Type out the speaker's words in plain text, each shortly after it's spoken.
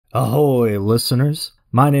Ahoy, listeners!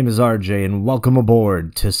 My name is RJ, and welcome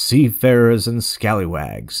aboard to Seafarers and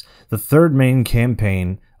Scallywags, the third main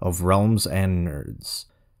campaign of Realms and Nerds.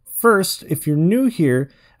 First, if you're new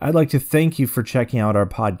here, I'd like to thank you for checking out our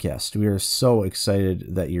podcast. We are so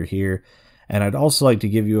excited that you're here, and I'd also like to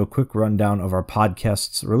give you a quick rundown of our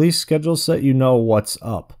podcast's release schedule so that you know what's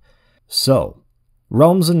up. So,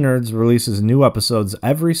 Realms and Nerds releases new episodes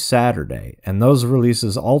every Saturday, and those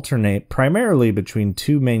releases alternate primarily between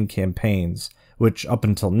two main campaigns, which up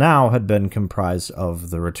until now had been comprised of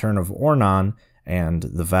The Return of Ornan and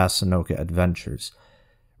The Vasanoka Adventures.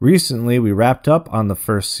 Recently, we wrapped up on the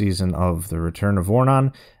first season of The Return of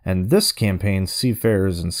Ornan, and this campaign,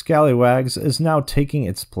 Seafarers and Scallywags, is now taking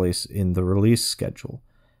its place in the release schedule.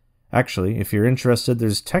 Actually, if you're interested,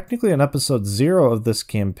 there's technically an episode 0 of this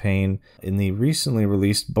campaign in the recently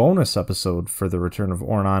released bonus episode for The Return of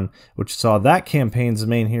Ornan, which saw that campaign's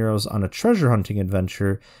main heroes on a treasure hunting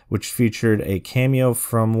adventure, which featured a cameo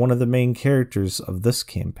from one of the main characters of this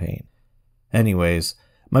campaign. Anyways,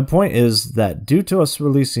 my point is that due to us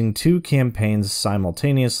releasing two campaigns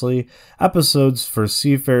simultaneously, episodes for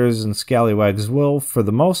Seafarers and Scallywags will, for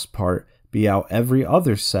the most part, be out every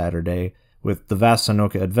other Saturday, with the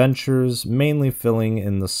Vasanoka Adventures mainly filling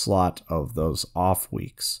in the slot of those off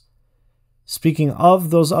weeks. Speaking of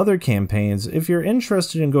those other campaigns, if you're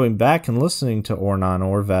interested in going back and listening to Ornan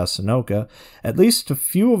or Vasanoka, at least a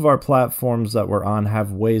few of our platforms that we're on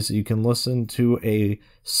have ways that you can listen to a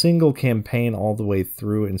single campaign all the way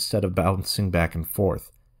through instead of bouncing back and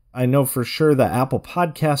forth. I know for sure that Apple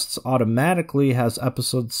Podcasts automatically has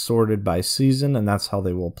episodes sorted by season, and that's how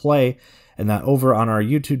they will play, and that over on our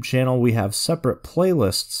YouTube channel we have separate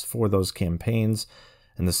playlists for those campaigns,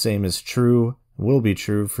 and the same is true, will be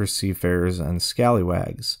true for Seafarers and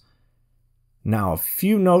Scallywags. Now, a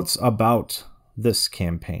few notes about this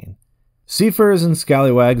campaign. Seafarers and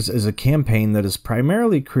Scallywags is a campaign that is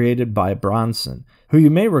primarily created by Bronson, who you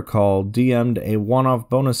may recall DM'd a one-off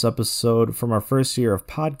bonus episode from our first year of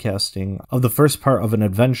podcasting of the first part of an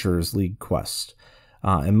Adventurers League quest.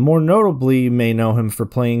 And more notably, you may know him for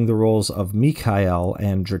playing the roles of Mikael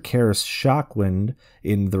and Dracaris Shockwind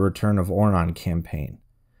in the Return of Ornan campaign.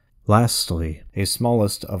 Lastly, a small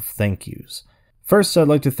list of thank yous. First, I'd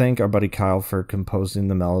like to thank our buddy Kyle for composing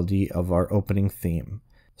the melody of our opening theme.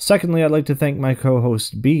 Secondly, I'd like to thank my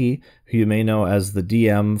co-host Bee, who you may know as the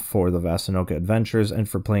DM for the Vasanoka Adventures and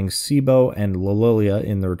for playing Sibo and Lililia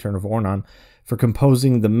in the Return of Ornan, for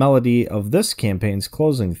composing the melody of this campaign's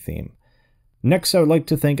closing theme. Next, I would like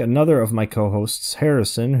to thank another of my co-hosts,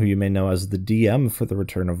 Harrison, who you may know as the DM for The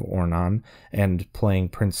Return of Ornan and playing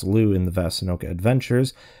Prince Lou in the Vasanoka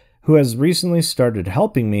Adventures, who has recently started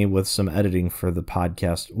helping me with some editing for the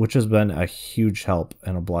podcast, which has been a huge help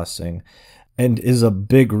and a blessing, and is a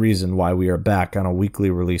big reason why we are back on a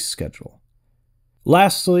weekly release schedule.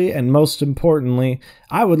 Lastly, and most importantly,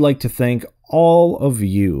 I would like to thank all of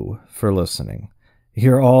you for listening.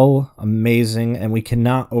 You're all amazing, and we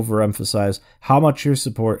cannot overemphasize how much your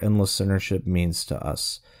support and listenership means to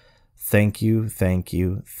us. Thank you, thank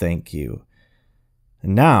you, thank you.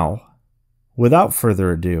 And now, without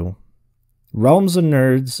further ado, Realms and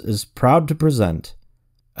Nerds is proud to present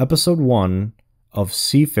Episode 1 of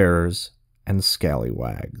Seafarers and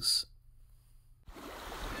Scallywags.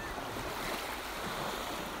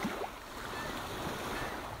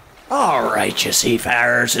 Alright, you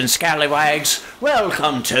Seafarers and Scallywags,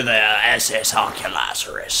 welcome to the SS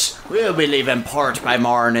Oculazarus. We'll be leaving port by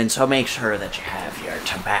morning, so make sure that you have your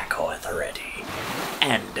tobacco at the ready.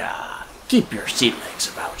 And, keep your sea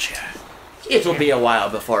legs about you. It'll be a while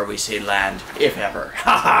before we see land, if ever.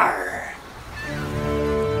 Ha-ha!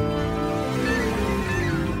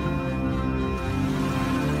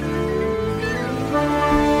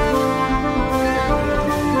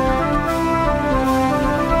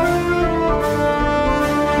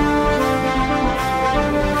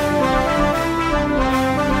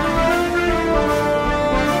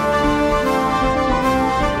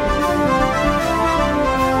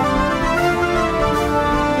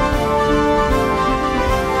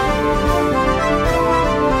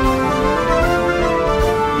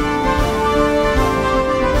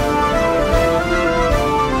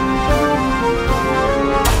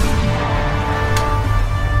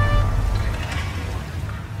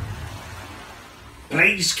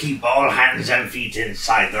 Please keep all hands and feet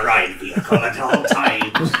inside the ride vehicle at all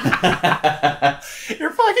times.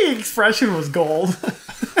 Your fucking expression was gold.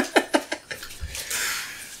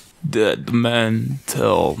 Dead men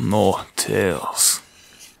tell no tales.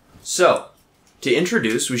 So, to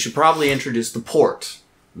introduce, we should probably introduce the port.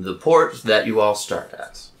 The port that you all start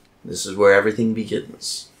at. This is where everything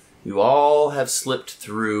begins. You all have slipped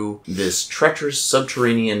through this treacherous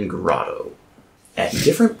subterranean grotto at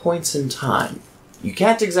different points in time. You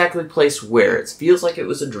can't exactly place where. It feels like it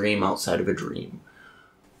was a dream outside of a dream.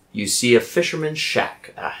 You see a fisherman's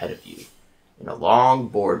shack ahead of you, and a long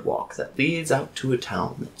boardwalk that leads out to a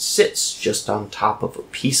town that sits just on top of a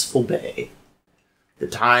peaceful bay. The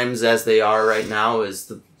times as they are right now is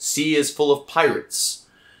the sea is full of pirates.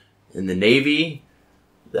 In the Navy,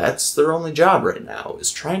 that's their only job right now,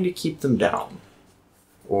 is trying to keep them down,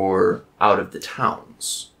 or out of the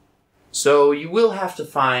towns. So you will have to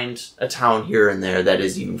find a town here and there that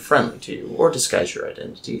is even friendly to you, or disguise your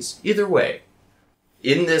identities. Either way.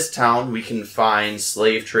 In this town, we can find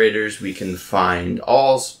slave traders, we can find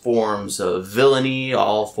all forms of villainy,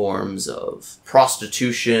 all forms of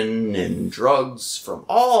prostitution and drugs from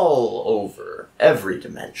all over. Every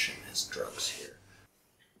dimension has drugs here.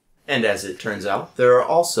 And as it turns out, there are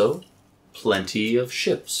also plenty of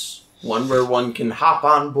ships. One where one can hop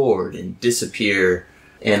on board and disappear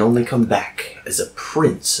and only come back as a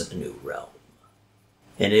prince of a new realm.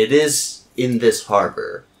 And it is in this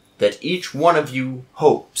harbor that each one of you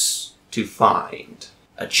hopes to find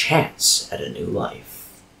a chance at a new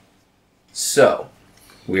life. So,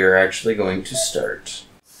 we're actually going to start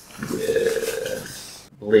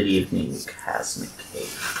with Blood Evening Cosmic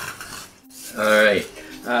Cave. Alright.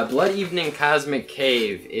 Blood Evening Cosmic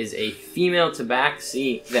Cave is a female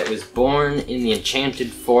tabaxi that was born in the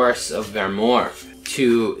enchanted forests of Vermor.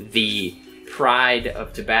 To the pride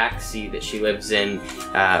of tabaxi that she lives in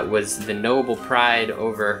was the noble pride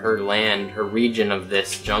over her land, her region of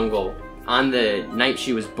this jungle. On the night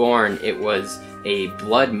she was born, it was a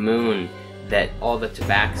blood moon that all the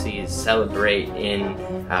tabaxis celebrate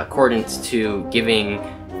in accordance to giving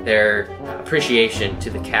their appreciation to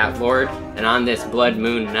the Cat Lord. And on this blood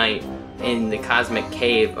moon night, in the cosmic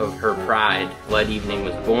cave of her pride, Blood Evening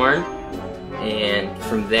was born. And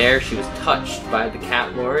from there, she was touched by the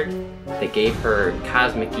Cat Lord that gave her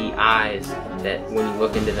cosmic-y eyes that when you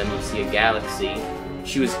look into them, you see a galaxy.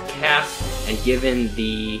 She was cast and given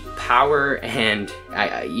the power and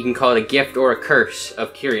you can call it a gift or a curse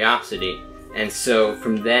of curiosity. And so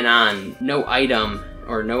from then on, no item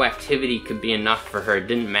or no activity could be enough for her. It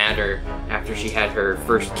didn't matter after she had her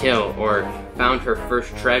first kill or found her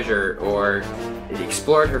first treasure or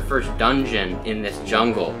explored her first dungeon in this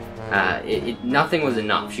jungle. Nothing was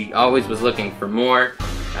enough. She always was looking for more.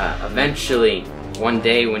 Eventually, one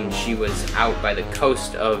day when she was out by the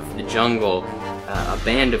coast of the jungle, a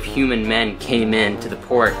band of human men came in to the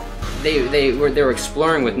port. They were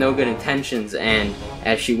exploring with no good intentions, and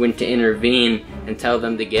as she went to intervene and tell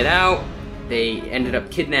them to get out, they ended up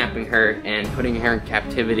kidnapping her and putting her in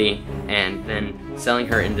captivity and then selling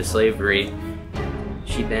her into slavery.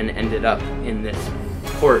 She then ended up in this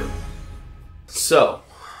port. So,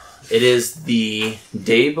 it is the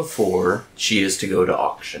day before she is to go to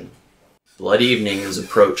auction. Blood Evening is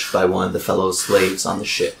approached by one of the fellow slaves on the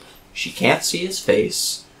ship. She can't see his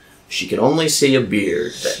face. She can only see a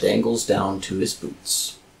beard that dangles down to his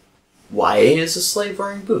boots. Why is a slave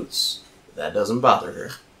wearing boots? That doesn't bother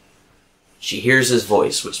her. She hears his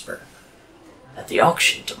voice whisper, "At the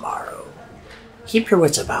auction tomorrow, keep your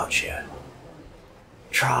wits about you.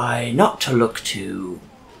 Try not to look too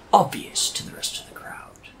obvious to the rest of the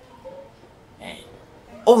crowd. And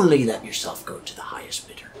only let yourself go to the highest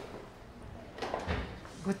bidder."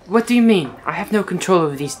 What do you mean? I have no control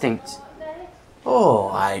over these things. Oh,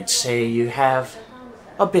 I'd say you have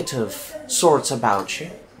a bit of sorts about you.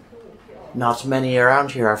 Not many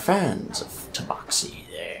around here are fans of tabaxi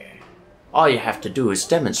there. All you have to do is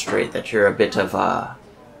demonstrate that you're a bit of a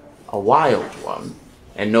wild one,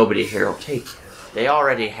 and nobody here will take you. They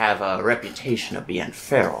already have a reputation of being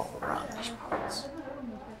feral around these parts.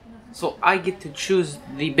 So I get to choose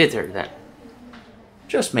the bidder then?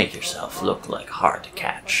 Just make yourself look like hard to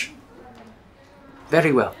catch.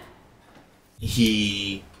 Very well.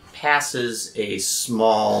 he passes a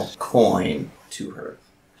small coin to her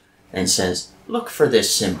and says, "Look for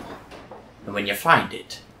this symbol, and when you find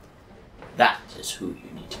it, that is who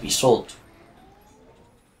you need to be sold to."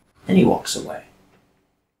 And he walks away.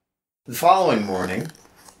 The following morning,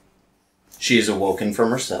 she is awoken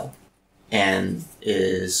from her cell and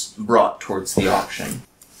is brought towards the auction.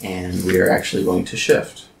 And we are actually going to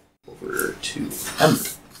shift over to Ember.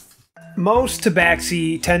 Most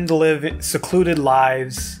tabaxi tend to live secluded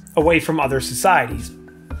lives away from other societies,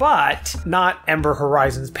 but not Ember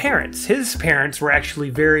Horizon's parents. His parents were actually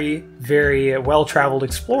very, very well-traveled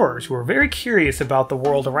explorers who were very curious about the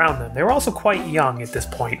world around them. They were also quite young at this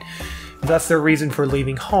point, thus their reason for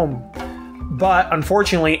leaving home. But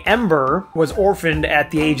unfortunately, Ember was orphaned at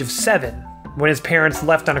the age of 7 when his parents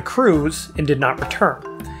left on a cruise and did not return.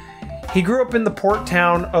 He grew up in the port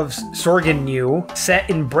town of Sorgennew, set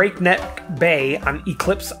in Breakneck Bay on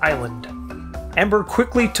Eclipse Island. Ember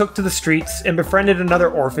quickly took to the streets and befriended another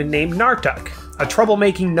orphan named Nartuk, a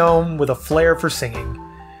troublemaking gnome with a flair for singing.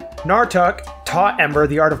 Nartuk taught Ember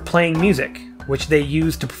the art of playing music, which they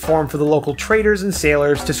used to perform for the local traders and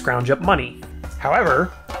sailors to scrounge up money.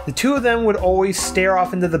 However, the two of them would always stare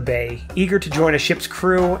off into the bay, eager to join a ship's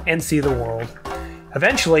crew and see the world.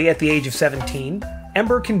 Eventually, at the age of 17,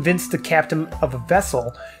 Ember convinced the captain of a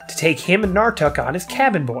vessel to take him and Nartuk on as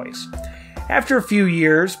cabin boys. After a few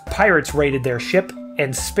years, pirates raided their ship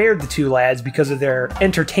and spared the two lads because of their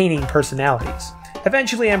entertaining personalities.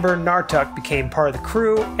 Eventually, Ember and Nartuk became part of the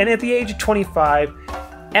crew, and at the age of 25,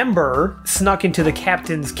 Ember snuck into the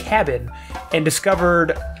captain's cabin and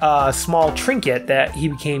discovered a small trinket that he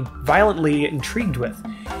became violently intrigued with.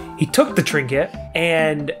 He took the trinket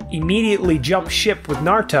and immediately jumped ship with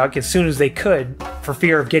Nartuk as soon as they could, for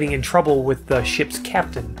fear of getting in trouble with the ship's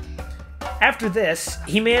captain. After this,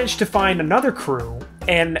 he managed to find another crew,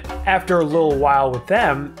 and after a little while with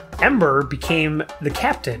them, Ember became the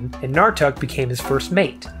captain and Nartuk became his first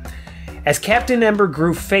mate. As Captain Ember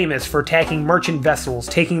grew famous for attacking merchant vessels,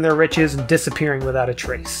 taking their riches, and disappearing without a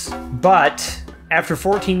trace. But, after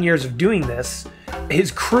 14 years of doing this,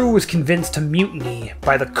 his crew was convinced to mutiny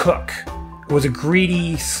by the cook, who was a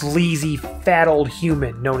greedy, sleazy, fat old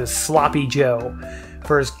human known as Sloppy Joe,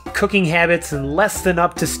 for his cooking habits and less than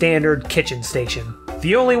up to standard kitchen station.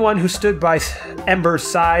 The only one who stood by Ember's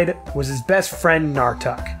side was his best friend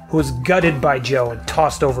Nartuk, who was gutted by Joe and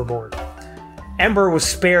tossed overboard. Ember was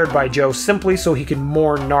spared by Joe simply so he could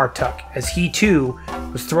mourn Nartuk, as he too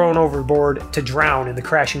was thrown overboard to drown in the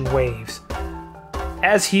crashing waves.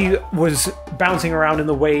 As he was bouncing around in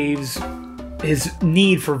the waves, his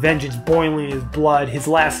need for vengeance boiling in his blood, his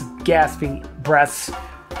last gasping breaths,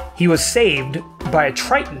 he was saved by a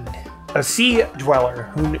Triton, a sea dweller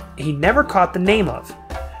whom he never caught the name of.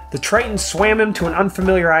 The Triton swam him to an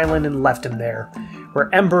unfamiliar island and left him there,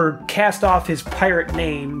 where Ember cast off his pirate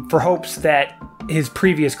name for hopes that his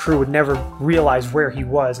previous crew would never realize where he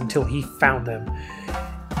was until he found them.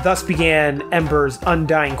 Thus began Ember's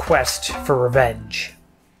undying quest for revenge.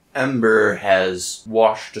 Ember has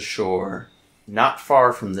washed ashore not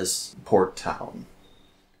far from this port town.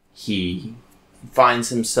 He finds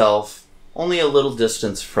himself only a little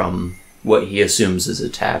distance from what he assumes is a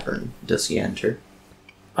tavern. Does he enter?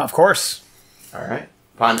 Of course. All right.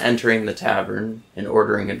 Upon entering the tavern and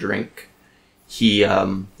ordering a drink, he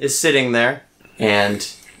is sitting there,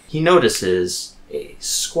 and he notices a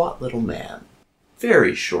squat little man.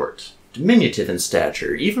 Very short, diminutive in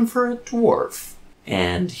stature, even for a dwarf.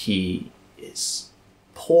 And he is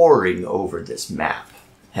poring over this map.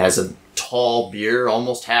 Has a tall beer,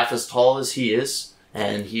 almost half as tall as he is,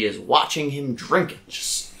 and he is watching him drink it,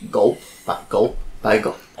 just gulp by gulp by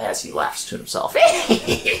gulp, as he laughs to himself.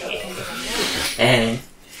 And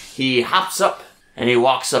he hops up, and he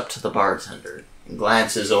walks up to the bartender, and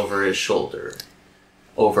glances over his shoulder,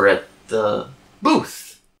 over at the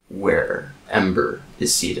booth where Ember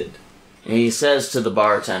is seated. And he says to the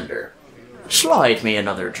bartender, "Slide me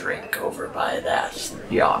another drink over by that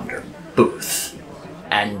yonder booth.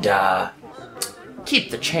 And,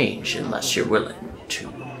 keep the change unless you're willing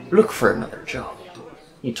to look for another job."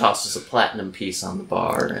 He tosses a platinum piece on the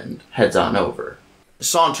bar and heads on over.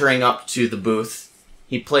 Sauntering up to the booth,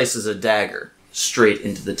 he places a dagger straight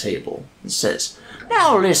into the table and says,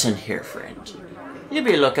 "Now listen here, friend. You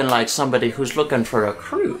be looking like somebody who's looking for a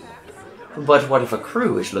crew. But what if a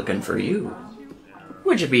crew is looking for you?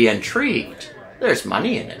 Would you be intrigued? There's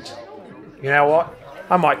money in it." You know what?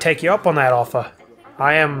 I might take you up on that offer.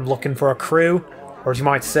 I am looking for a crew, or as you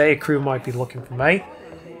might say, a crew might be looking for me.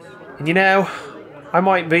 And you know, I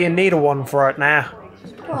might be in need of one for right now.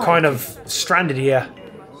 I'm kind of stranded here.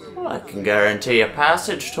 Well, I can guarantee a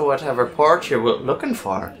passage to whatever port you're looking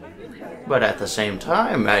for. But at the same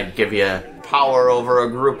time, I'd give you power over a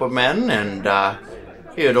group of men, and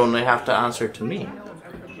you'd only have to answer to me.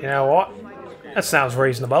 You know what? That sounds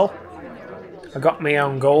reasonable. I got my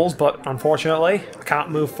own goals, but unfortunately, I can't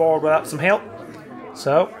move forward without some help.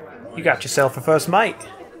 So, you got yourself a first mate.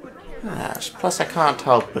 Yes, plus I can't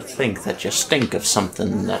help but think that you stink of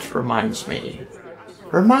something that reminds me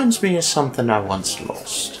of something I once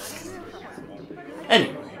lost.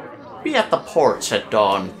 Anyway, be at the ports at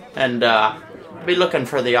dawn, and be looking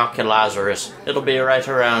for the Oculazarus. It'll be right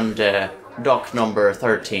around dock number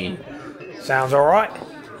 13. Sounds alright.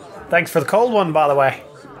 Thanks for the cold one, by the way.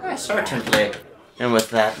 Certainly. And with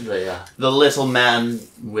that, the little man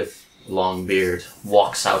with long beard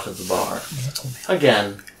walks out of the bar.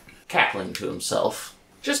 Again, cackling to himself,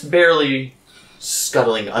 just barely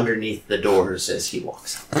scuttling underneath the doors as he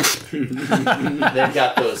walks out. They've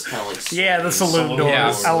got those kind of like the saloon doors.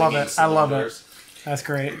 Yeah. I love it. I love it. That's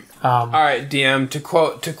great. All right, DM. To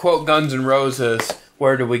quote Guns N' Roses,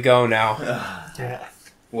 where do we go now? Yeah.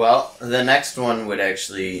 Well, the next one would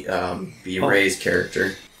actually be Ray's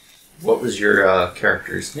character. What was your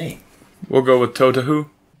character's name? We'll go with Tohatu.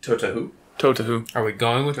 Tohatu? Tohatu. Are we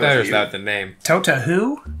going with that, or is that the name?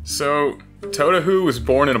 Tohatu? So, Tohatu was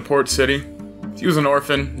born in a port city. He was an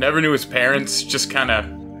orphan, never knew his parents, just kind of,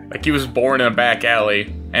 like he was born in a back alley,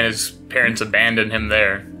 and his parents abandoned him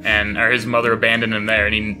there, or his mother abandoned him there,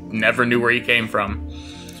 and he never knew where he came from.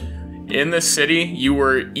 In this city, you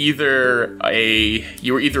were either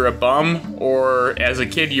a bum, or as a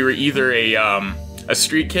kid, you were either a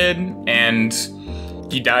street kid, and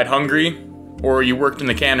you died hungry, or you worked in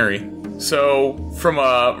the cannery. So, from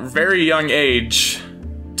a very young age,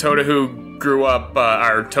 Tohatu grew up,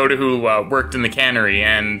 Tohatu worked in the cannery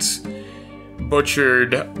and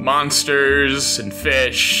butchered monsters and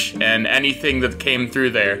fish and anything that came through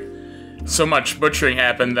there. So much butchering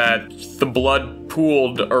happened that the blood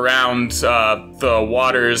pooled around the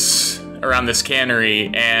waters around this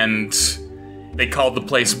cannery, and they called the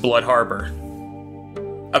place Blood Harbor.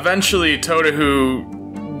 Eventually,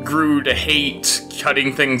 Tohatu grew to hate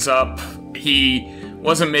cutting things up. He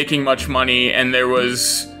wasn't making much money, and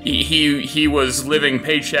he was living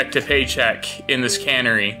paycheck to paycheck in this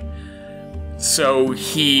cannery. So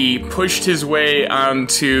he pushed his way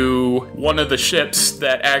onto one of the ships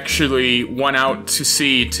that actually went out to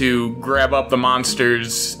sea to grab up the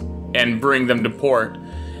monsters and bring them to port.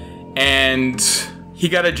 And he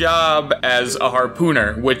got a job as a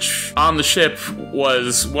harpooner, which on the ship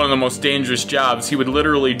was one of the most dangerous jobs. He would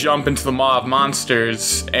literally jump into the maw of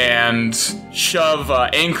monsters and shove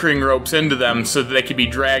anchoring ropes into them so that they could be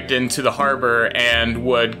dragged into the harbor, and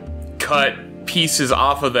would cut pieces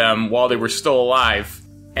off of them while they were still alive.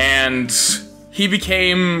 And he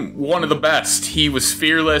became one of the best. He was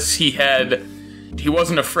fearless. He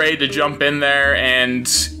wasn't afraid to jump in there, and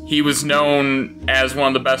he was known as one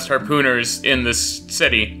of the best harpooners in this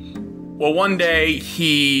city. Well, one day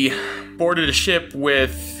he boarded a ship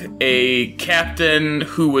with a captain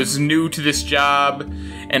who was new to this job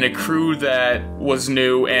and a crew that was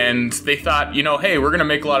new, and they thought, hey, we're gonna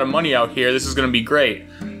make a lot of money out here. This is gonna be great.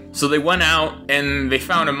 So they went out and they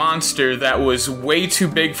found a monster that was way too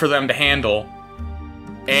big for them to handle.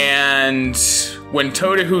 And when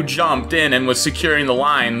Tohatu jumped in and was securing the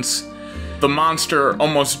lines, the monster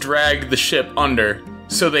almost dragged the ship under.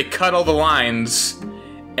 So they cut all the lines,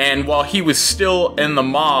 and while he was still in the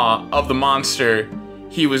maw of the monster,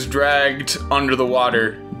 he was dragged under the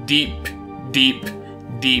water, deep, deep,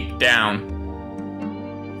 deep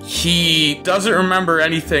down. He doesn't remember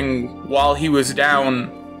anything while he was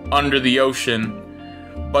down under the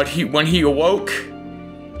ocean, but when he awoke,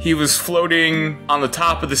 he was floating on the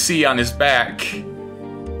top of the sea on his back.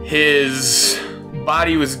 His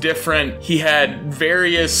body was different. He had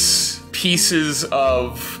various pieces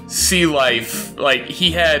of sea life. Like,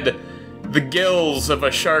 he had the gills of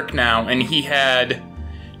a shark now, and he had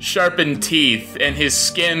sharpened teeth, and his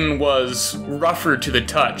skin was rougher to the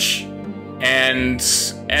touch. And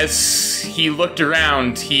as he looked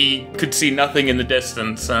around, he could see nothing in the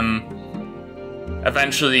distance, and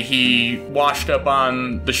eventually he washed up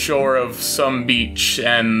on the shore of some beach,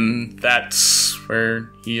 and that's where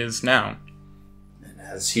he is now.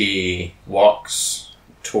 As he walks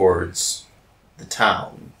towards the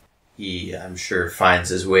town, he, I'm sure, finds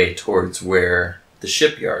his way towards where the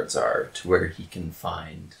shipyards are, to where he can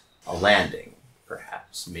find a landing,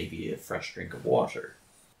 perhaps, maybe a fresh drink of water.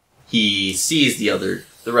 He sees the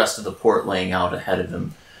rest of the port laying out ahead of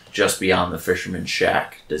him, just beyond the fisherman's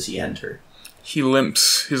shack. Does he enter? He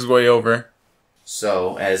limps his way over.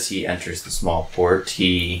 So, as he enters the small port,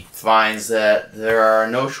 he finds that there are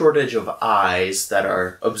no shortage of eyes that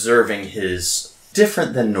are observing his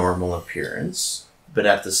different than normal appearance, but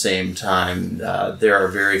at the same time, there are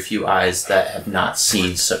very few eyes that have not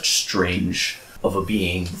seen such strange of a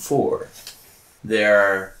being before.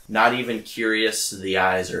 They're not even curious, the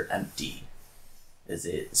eyes are empty, as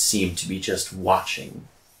it seem to be just watching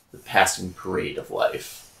the passing parade of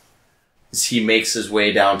life. As he makes his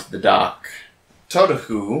way down to the dock,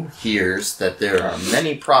 Tohatu hears that there are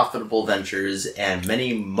many profitable ventures and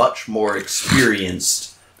many much more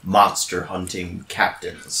experienced monster hunting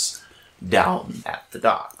captains down at the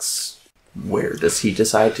docks. Where does he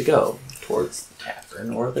decide to go? Towards the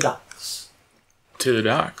tavern or the docks? To the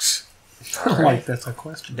docks. Like, that's a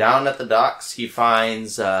question. Down at the docks, he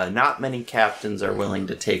finds not many captains are willing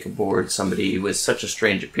to take aboard somebody with such a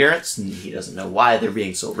strange appearance, and he doesn't know why they're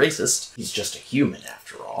being so racist. He's just a human,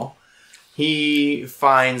 after all. He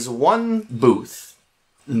finds one booth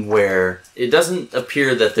where it doesn't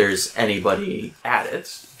appear that there's anybody at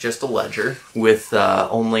it, just a ledger with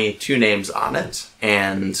only 2 names on it,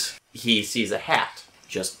 and he sees a hat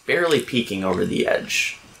just barely peeking over the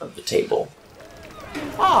edge of the table.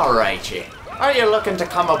 All righty. Are you looking to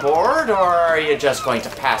come aboard, or are you just going to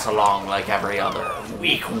pass along like every other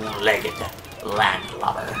weak-legged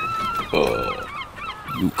landlubber?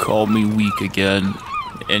 You call me weak again,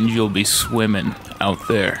 and you'll be swimming out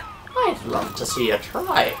there. I'd love to see you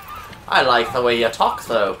try. I like the way you talk,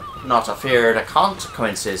 though. Not afeard of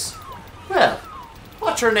consequences. Well,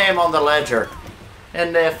 what's your name on the ledger?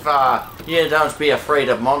 And if you don't be afraid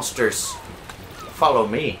of monsters, follow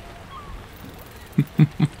me.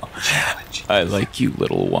 I like you,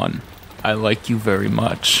 little one. I like you very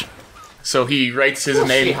much. So he writes his We'll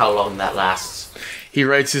see name. how long that lasts. He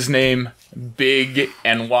writes his name big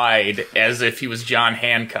and wide, as if he was John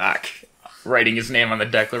Hancock, writing his name on the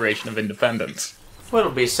Declaration of Independence.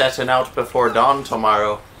 We'll be setting out before dawn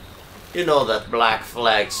tomorrow. You know that black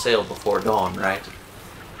flags sail before dawn, right?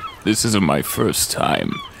 This isn't my first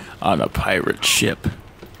time on a pirate ship.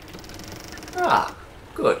 Ah,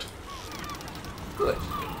 good. Good.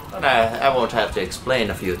 But I won't have to explain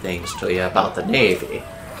a few things to you about the Navy.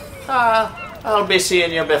 I'll be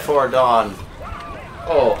seeing you before dawn.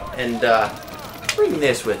 Oh, and bring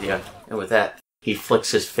this with you. And with that, he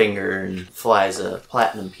flicks his finger and flies a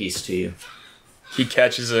platinum piece to you. He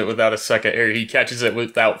catches it without a second, or he catches it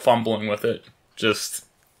without fumbling with it. Just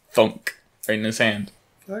thunk right in his hand.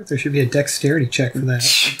 I feel like there should be a dexterity check for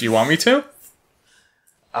that. Do you want me to?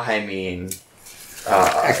 I mean...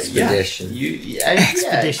 Expedition.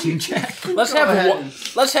 Expedition check. Let's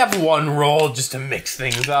have one roll just to mix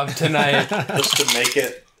things up tonight. Just to make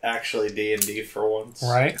it actually D&D for once.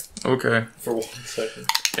 Right? Okay. For 1 second.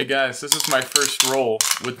 Hey guys, this is my first roll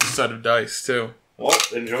with the set of dice, too. Well,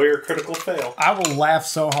 enjoy your critical fail. I will laugh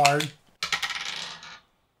so hard.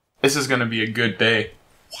 This is gonna be a good day.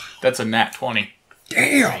 Wow. That's a nat 20.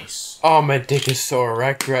 Damn! Oh, my dick is so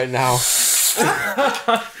erect right now.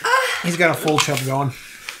 He's got a full chub going.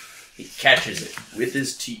 He catches it with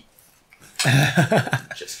his teeth.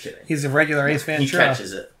 Just kidding. He's a regular Ace He Ventura.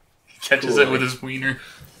 catches it. Catches it with his wiener.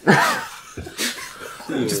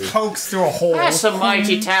 Just pokes through a hole. That's a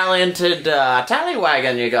mighty talented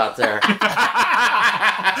tallywagon you got there.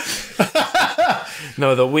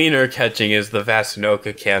 No, the wiener catching is the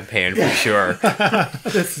Vasanoka campaign for sure.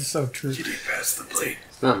 This is so true.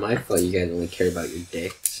 It's not my fault you guys only care about your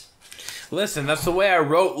dicks. Listen, that's the way I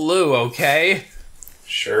wrote Lou, okay?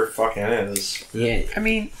 Sure fucking is. Yeah. I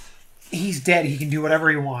mean, he's dead. He can do whatever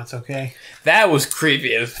he wants, okay? That was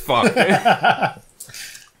creepy as fuck.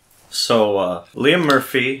 So, Liam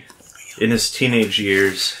Murphy, in his teenage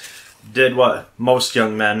years, did what most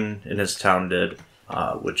young men in his town did,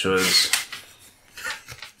 which was...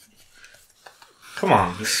 Come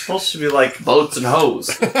on, it's supposed to be like... Boats and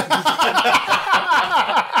hoes.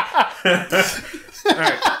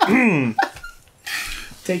 Alright.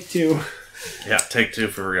 Take 2. Yeah, take 2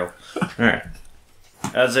 for real. Alright.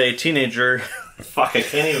 As a teenager... Fuck, I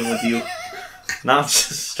can't even with you. Now it's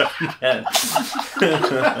just starting again.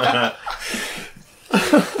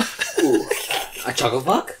 Ooh. A chuckle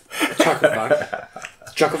fuck? A chuckle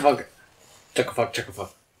fuck. Chuckle fuck. Chuckle fuck, chuckle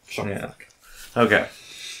fuck. Chuckle Yeah. fuck. Okay.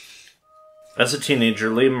 As a teenager,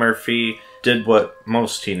 Liam Murphy did what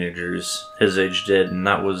most teenagers his age did, and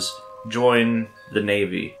that was join the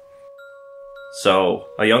Navy. So,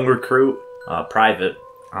 a young recruit, private,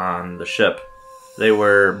 on the ship, they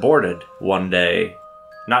were boarded one day,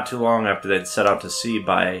 not too long after they'd set out to sea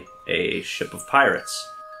by a ship of pirates.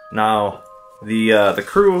 Now, the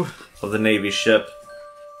crew of the Navy ship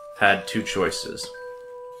had 2 choices.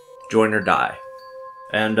 Join or die.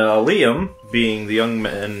 And Liam, being the young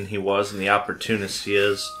man he was and the opportunist he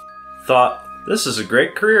is, thought, this is a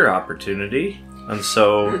great career opportunity, and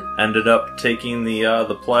so ended up taking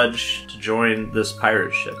the pledge to join this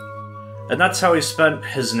pirate ship. And that's how he spent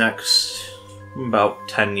his next about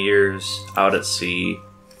 10 years out at sea,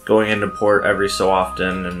 going into port every so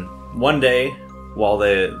often. And one day, while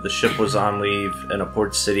the ship was on leave in a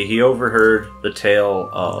port city, he overheard the tale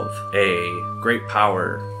of a great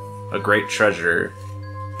power, a great treasure,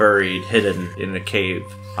 buried, hidden in a cave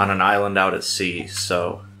on an island out at sea.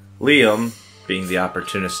 So Liam, being the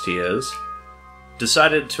opportunist he is,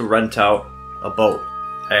 decided to rent out a boat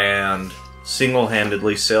and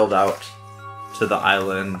single-handedly sailed out to the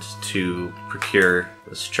island to procure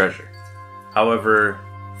this treasure. However,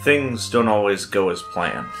 things don't always go as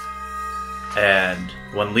planned. And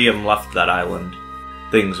when Liam left that island,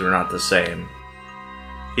 things were not the same.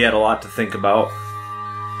 He had a lot to think about,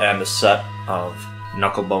 and a set of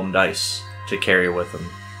knucklebone dice to carry with him.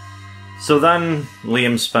 So then,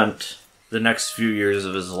 Liam spent the next few years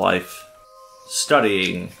of his life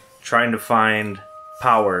studying, trying to find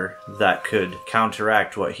power that could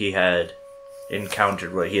counteract what he had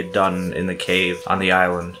encountered, what he had done in the cave on the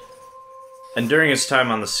island. And during his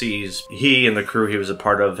time on the seas, he and the crew he was a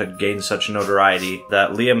part of had gained such notoriety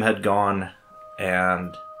that Liam had gone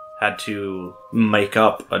and had to make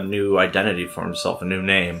up a new identity for himself, a new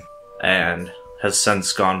name, and has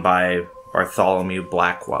since gone by Bartholomew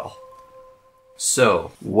Blackwell.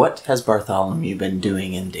 So, what has Bartholomew been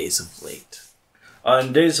doing in days of late?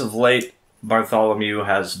 In days of late, Bartholomew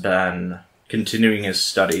has been continuing his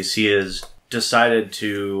studies. He has decided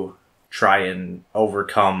to try and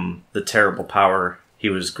overcome the terrible power he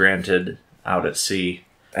was granted out at sea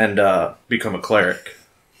and become a cleric.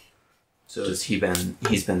 So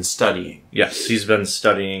he's been studying? Yes, he's been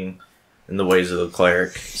studying in the ways of the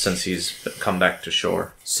cleric since he's come back to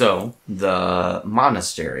shore. So, the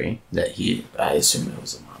monastery that I assume it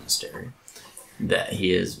was a monastery, that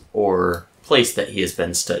he is, or place that he has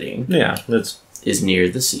been studying. Yeah, is near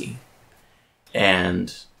the sea.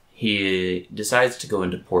 And he decides to go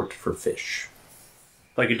into port for fish.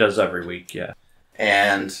 Like he does every week, yeah.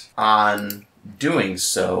 And on doing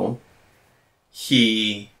so,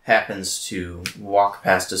 he happens to walk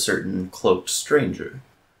past a certain cloaked stranger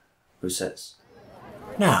who says,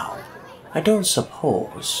 "Now, I don't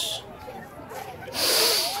suppose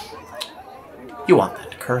you want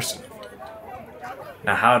that curse lifted."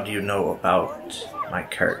 Now how do you know about my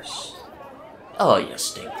curse? Oh, you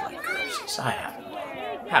stink like curses. I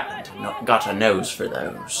happen to got a nose for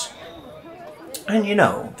those. And you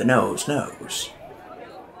know, the nose knows.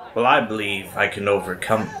 Well, I believe I can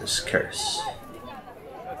overcome this curse.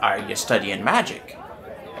 Are you studying magic?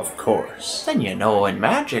 Of course. Then you know in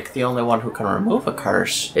magic, the only one who can remove a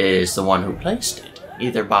curse is the one who placed it.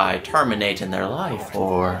 Either by terminating their life,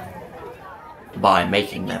 or by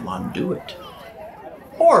making them undo it.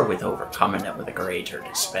 Or with overcoming it with a greater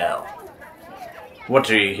dispel. What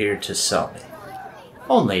are you here to sell me?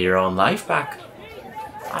 Only your own life back.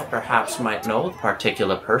 I perhaps might know the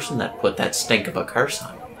particular person that put that stink of a curse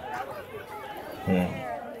on you.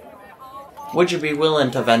 Would you be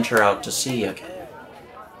willing to venture out to sea again?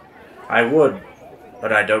 I would,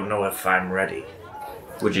 but I don't know if I'm ready.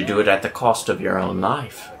 Would you do it at the cost of your own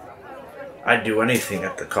life? I'd do anything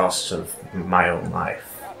at the cost of my own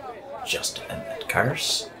life. Just to end that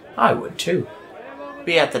curse? I would too.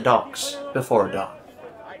 Be at the docks before dawn.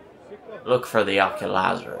 Look for the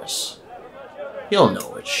Oculazarus. You'll know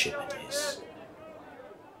which ship it is.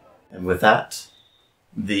 And with that,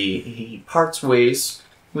 he parts ways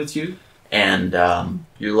with you, and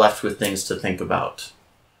you're left with things to think about.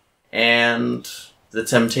 And the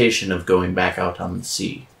temptation of going back out on the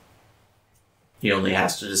sea. He only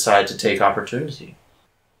has to decide to take opportunity.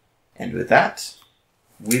 And with that,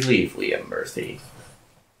 we leave Liam Murphy.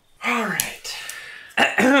 Alright.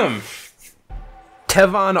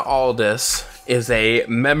 Tevon Aldus is a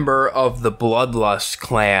member of the Bloodlust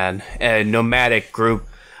clan, a nomadic group.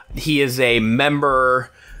 He is a member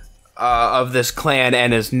of this clan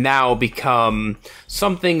and has now become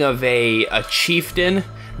something of a chieftain.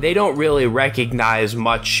 They don't really recognize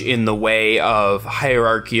much in the way of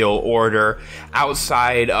hierarchical order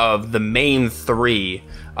outside of the main three.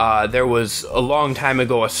 There was a long time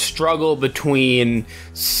ago a struggle between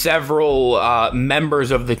several members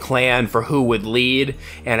of the clan for who would lead,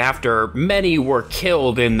 and after many were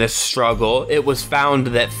killed in this struggle, it was found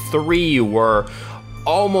that three were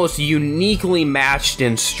almost uniquely matched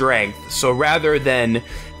in strength. So rather than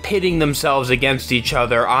pitting themselves against each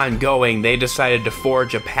other ongoing, they decided to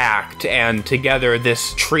forge a pact, and together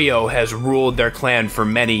this trio has ruled their clan for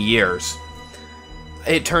many years.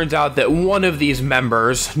 It turns out that one of these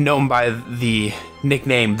members, known by the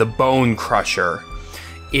nickname the Bone Crusher,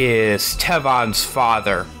 is Tevon's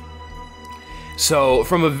father. So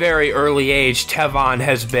from a very early age, Tevon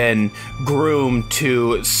has been groomed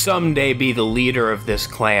to someday be the leader of this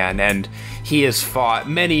clan, and he has fought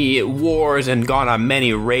many wars and gone on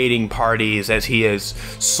many raiding parties as he has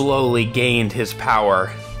slowly gained his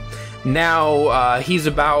power. Now, he's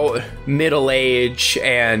about middle age,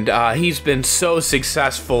 and he's been so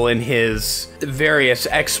successful in his various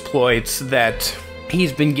exploits that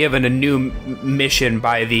he's been given a new mission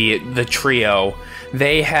by the trio.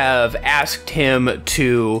 They have asked him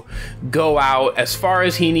to go out as far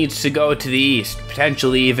as he needs to go to the east,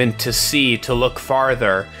 potentially even to sea, to look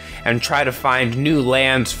farther. and try to find new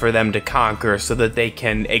lands for them to conquer so that they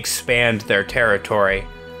can expand their territory.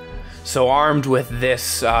 So armed with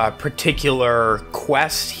this particular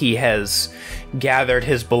quest, he has gathered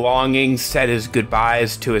his belongings, said his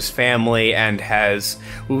goodbyes to his family, and has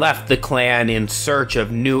left the clan in search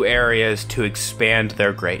of new areas to expand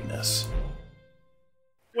their greatness.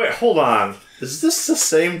 Wait, hold on. Is this the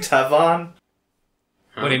same Tevon?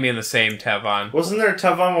 What do you mean the same Tevon? Wasn't there a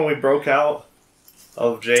Tevon when we broke out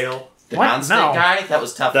of jail? The What? non-state No. guy? That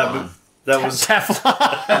was Teflon. That was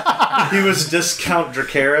Teflon. he was Discount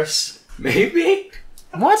Dracarys. Maybe?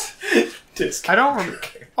 What? I don't remember.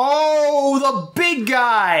 Oh, the big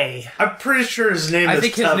guy. I'm pretty sure his name is I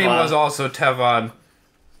think his Tevon. name was also Tevon.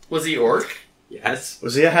 Was he orc? Yes.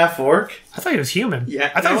 Was he a half orc? I thought he was human.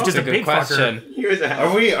 Yeah, I thought he was no, just a That's a big good question. fucker. He was a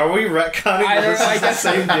Are we retconning I that don't this know, I is the guess-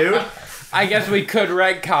 same dude? I guess we could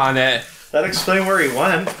retcon it. That explains where he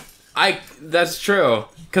went. That's true.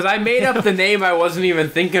 Because I made up the name, I wasn't even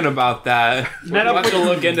thinking about that. Met We'll up have to with-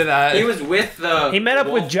 look into that. He was with the. He met up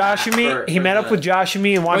with Joshimi. He met up with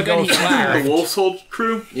Joshimi and wanted But to then go. he left. The Wolf's Hold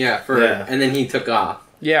crew? Yeah, Yeah. and then he took off.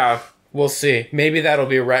 Yeah, we'll see. Maybe that'll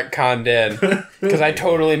be retconned in. Because I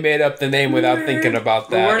totally made up the name without thinking about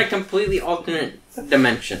But we're in a that. completely alternate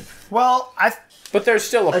dimension. Well, But there's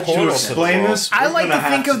still a Did you portal to the explain world. this? I We're like gonna to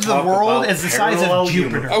think have of the talk world about as the size parallel of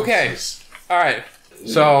Jupiter. universes. Okay. Alright.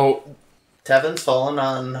 So, Tevon's fallen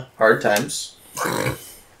on hard times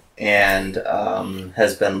and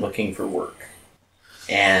has been looking for work.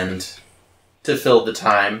 And to fill the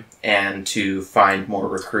time and to find more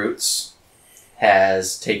recruits,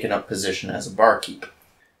 has taken up position as a barkeep.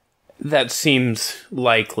 that seems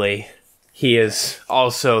likely. He is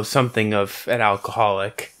also something of an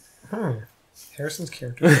alcoholic. Harrison's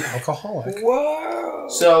character is an alcoholic.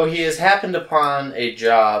 So he has happened upon a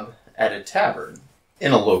job at a tavern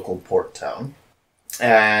in a local port town.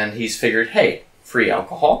 And he's figured, hey, free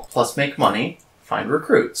alcohol, plus make money, find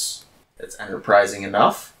recruits. It's enterprising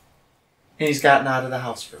enough. And he's gotten out of the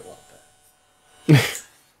house for a little bit.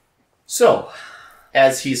 So,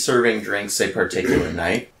 as he's serving drinks a particular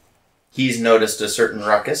night, he's noticed a certain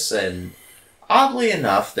ruckus, and oddly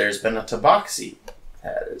enough, there's been a tabaxi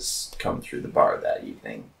that has come through the bar that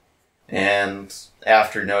evening. And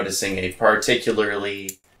after noticing a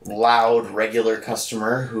particularly loud regular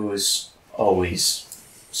customer who's always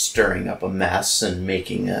stirring up a mess and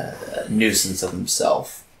making a nuisance of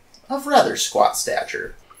himself, of rather squat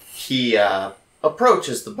stature, he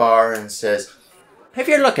approaches the bar and says, If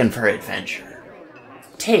you're looking for adventure,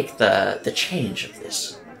 take the change of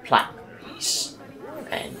this platinum piece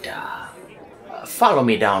and follow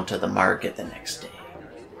me down to the market the next day.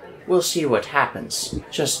 We'll see what happens.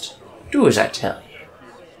 Just do as I tell you.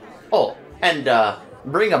 Oh, and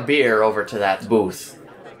bring a beer over to that booth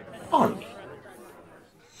on me.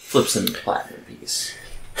 flips him the platinum piece.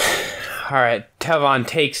 Alright, Tevon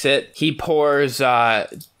takes it. He pours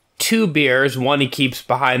 2 beers. One he keeps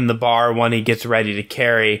behind the bar, one he gets ready to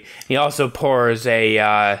carry. He also pours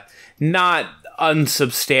a not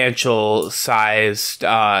unsubstantial sized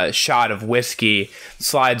shot of whiskey,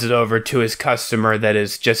 slides it over to his customer that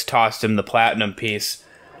has just tossed him the platinum piece.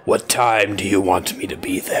 What time do you want me to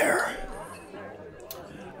be there?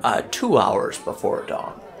 2 hours before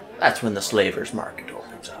dawn. That's when the slavers' market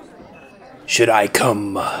opens up. Should I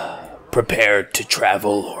come prepared to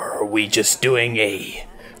travel, or are we just doing a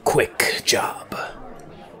quick job?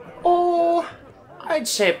 Oh, I'd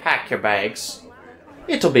say pack your bags.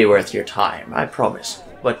 It'll be worth your time, I promise.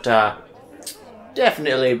 But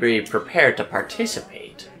definitely be prepared to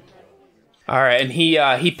participate. All right, and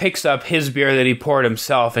he picks up his beer that he poured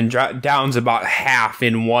himself and downs about half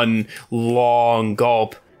in one long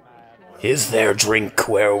gulp. Is there drink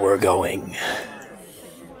where we're going?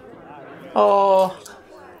 Oh,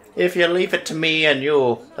 if you leave it to me and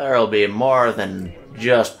you, there'll be more than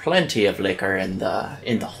just plenty of liquor in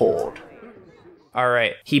the hold. All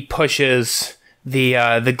right, he pushes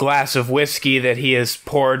the glass of whiskey that he has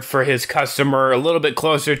poured for his customer a little bit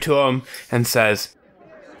closer to him and says,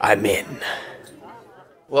 I'm in.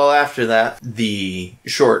 Well, after that, the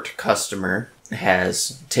short customer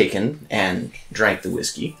has taken and drank the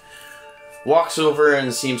whiskey, walks over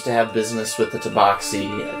and seems to have business with the tabaxi,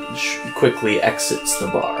 and quickly exits the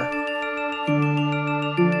bar.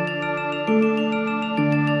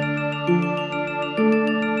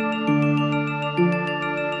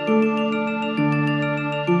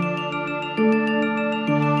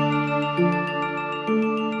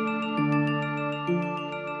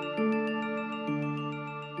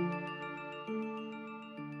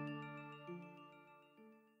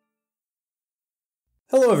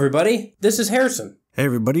 Hello, everybody. This is Harrison. Hey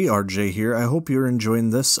everybody, RJ here. I hope you're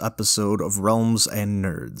enjoying this episode of Realms and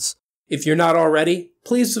Nerds. If you're not already,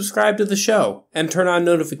 please subscribe to the show and turn on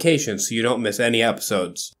notifications so you don't miss any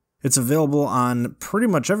episodes. It's available on pretty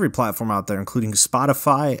much every platform out there, including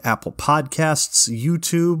Spotify, Apple Podcasts,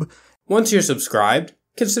 YouTube. Once you're subscribed,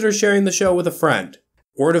 consider sharing the show with a friend.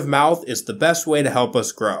 Word of mouth is the best way to help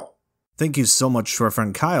us grow. Thank you so much to our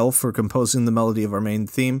friend Kyle for composing the melody of our main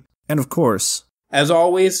theme. And of course, as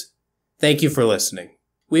always, thank you for listening.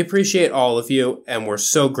 We appreciate all of you, and we're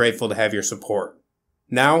so grateful to have your support.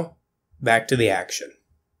 Now, back to the action.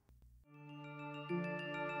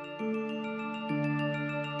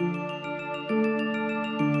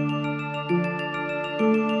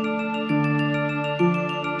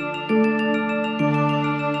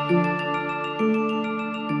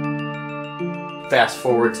 Fast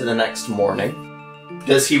forward to the next morning.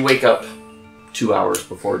 Does he wake up 2 hours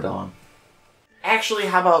before dawn? Actually,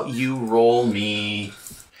 how about you roll me...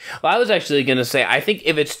 Well, I was actually going to say, I think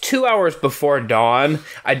if it's 2 hours before dawn,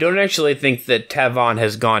 I don't actually think that Tevon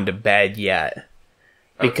has gone to bed yet.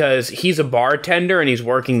 Because he's a bartender and he's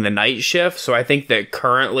working the night shift, so I think that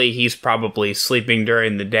currently he's probably sleeping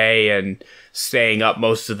during the day and staying up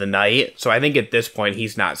most of the night. So I think at this point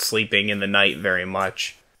he's not sleeping in the night very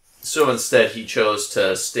much. So instead he chose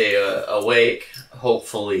to stay awake,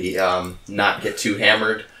 hopefully not get too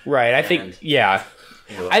hammered. Right, I think, yeah.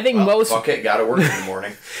 I think most... Fuck it, gotta work in the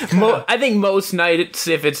morning. I think most nights,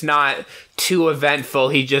 if it's not too eventful,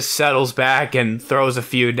 he just settles back and throws a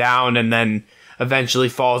few down and then eventually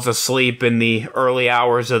falls asleep in the early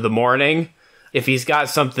hours of the morning. If he's got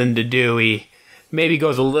something to do, he maybe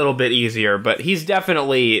goes a little bit easier, but he's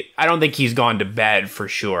definitely... I don't think he's gone to bed for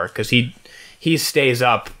sure, because he stays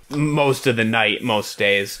up most of the night, most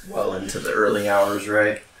days. Well into the early hours,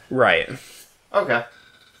 right? Right. Okay.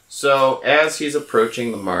 So, as he's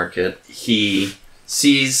approaching the market, he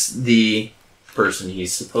sees the person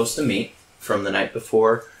he's supposed to meet from the night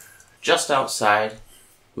before just outside,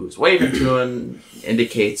 who's waving to him,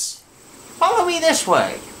 indicates, "Follow me this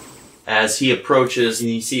way." As he approaches,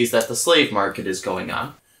 he sees that the slave market is going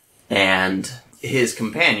on, and his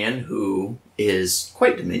companion, who is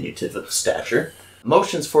quite diminutive of stature,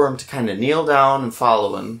 motions for him to kind of kneel down and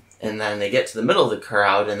follow him, and then they get to the middle of the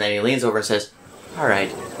crowd, and then he leans over and says, "All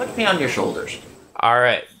right, put me on your shoulders." All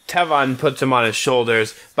right. Tevon puts him on his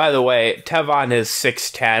shoulders. By the way, Tevon is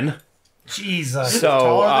 6'10". Jesus, So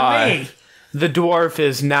taller than me. the dwarf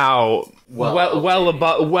is now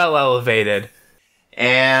well elevated.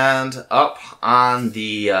 And up on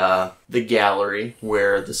the gallery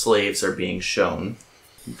where the slaves are being shown,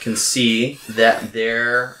 you can see that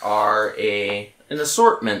there are an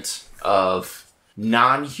assortment of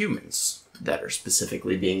non-humans that are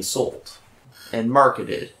specifically being sold and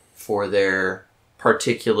marketed for their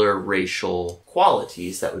particular racial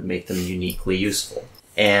qualities that would make them uniquely useful.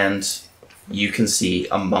 And you can see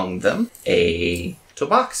among them a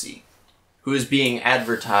Tabaxi, who is being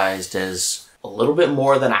advertised as a little bit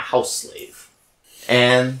more than a house slave.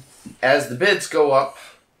 And as the bids go up,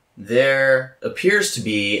 there appears to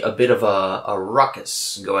be a bit of a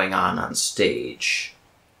ruckus going on stage.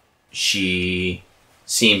 She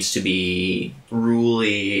seems to be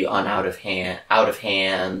ruly and out of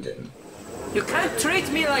hand. And You can't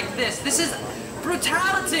treat me like this! This is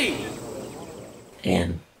brutality!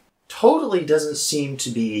 And totally doesn't seem to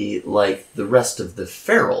be like the rest of the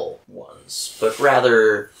feral ones, but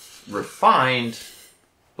rather refined,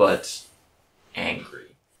 but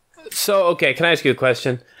angry. So, okay, can I ask you a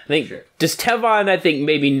question? I think, Sure. Does Tevon, I think,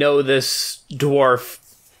 maybe know this dwarf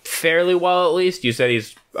fairly well, at least? You said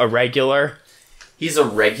he's a regular. He's a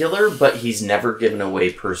regular, but he's never given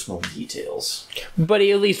away personal details. But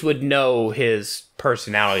he at least would know his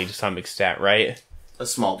personality to some extent, right? A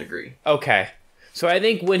small degree. Okay. So I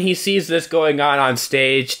think when he sees this going on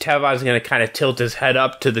stage, Tevon's going to kind of tilt his head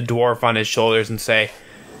up to the dwarf on his shoulders and say,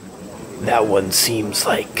 "That one seems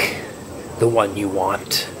like the one you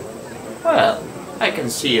want." Well, I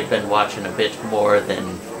can see you've been watching a bit more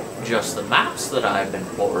than just the maps that I've been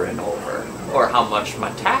poring over, or how much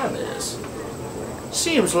my tab is.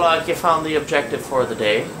 Seems like you found the objective for the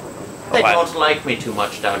day. They don't like me too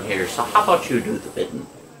much down here, so how about you do the bidding?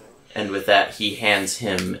 And with that, he hands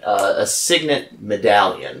him a signet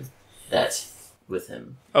medallion that's with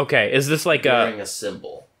him. Okay, is this like wearing a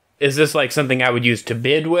symbol. Is this like something I would use to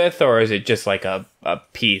bid with, or is it just like a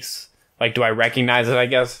piece? Like, do I recognize it, I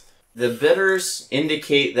guess? The bidders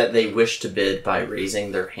indicate that they wish to bid by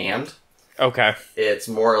raising their hand. Okay. It's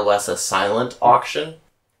more or less a silent auction,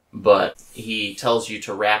 but he tells you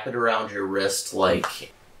to wrap it around your wrist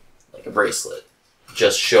like a bracelet,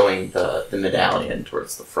 just showing the medallion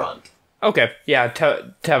towards the front. Okay, yeah,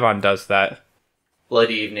 Tevon does that.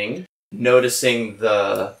 Blood Evening, noticing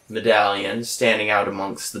the medallion standing out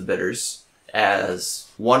amongst the bidders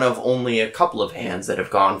as one of only a couple of hands that have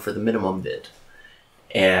gone for the minimum bid,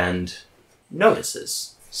 and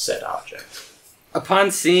notices said object.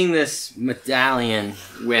 Upon seeing this medallion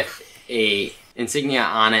with a insignia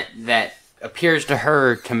on it that appears to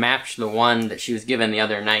her to match the one that she was given the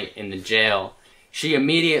other night in the jail, she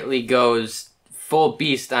immediately goes full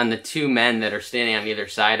beast on the two men that are standing on either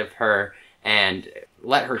side of her and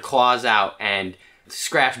let her claws out and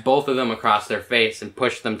scratch both of them across their face and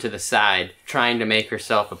push them to the side, trying to make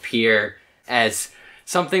herself appear as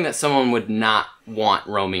something that someone would not want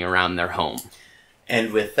roaming around their home.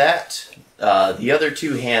 And with that, the other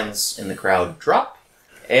two hands in the crowd drop,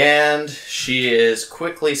 and she is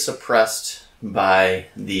quickly suppressed by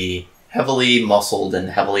the heavily muscled and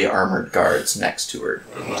heavily armored guards next to her.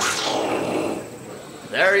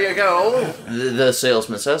 There you go, the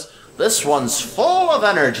salesman says. This one's full of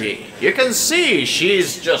energy. You can see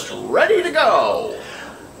she's just ready to go.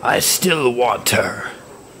 I still want her.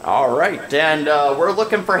 All right, and we're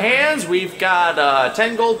looking for hands. We've got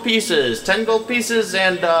 10 gold pieces, 10 gold pieces,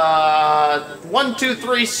 and 1, 2,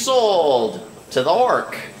 3 sold to the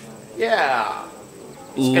orc. Yeah.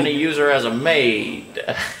 He's gonna use her as a maid.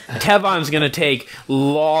 Tevon's gonna take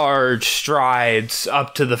large strides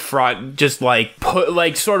up to the front, just like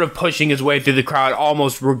sort of pushing his way through the crowd,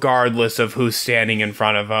 almost regardless of who's standing in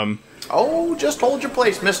front of him. Oh, just hold your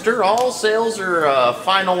place, mister. All sales are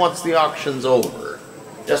final once the auction's over.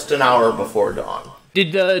 Just an hour before dawn.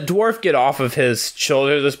 Did the dwarf get off of his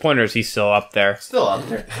shoulder at this point, or is he still up there? Still up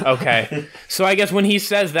there. Okay. So I guess when he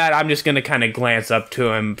says that, I'm just going to kind of glance up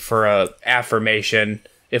to him for a affirmation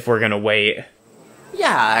if we're going to wait.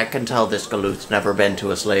 Yeah, I can tell this galoot's never been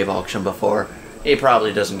to a slave auction before. He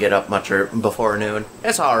probably doesn't get up much before noon.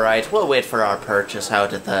 It's alright, we'll wait for our purchase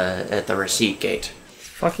out at the receipt gate.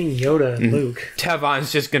 Fucking Yoda and Luke.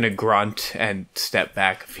 Tevon's just going to grunt and step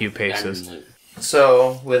back a few paces.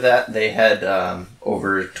 So, with that, they head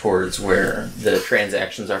over towards where the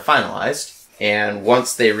transactions are finalized. And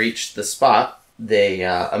once they reach the spot, they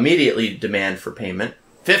immediately demand for payment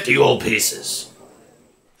 50 gold pieces.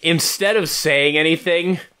 Instead of saying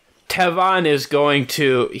anything, Tevon is going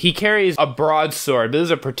to... He carries a broadsword, but this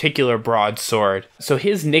is a particular broadsword. So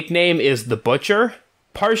his nickname is the Butcher,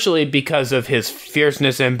 partially because of his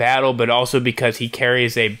fierceness in battle, but also because he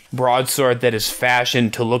carries a broadsword that is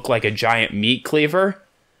fashioned to look like a giant meat cleaver.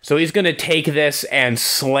 So he's going to take this and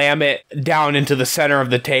slam it down into the center of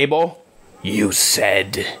the table. You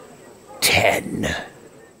said 10.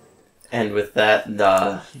 And with that,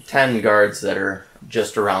 the 10 guards that are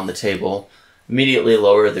just around the table immediately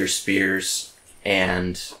lower their spears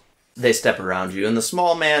and they step around you. And the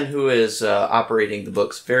small man who is operating the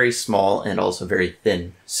books, very small and also very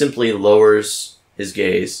thin, simply lowers his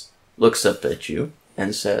gaze, looks up at you,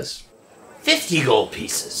 and says, 50 gold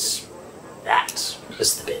pieces. That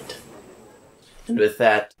is the bid. And with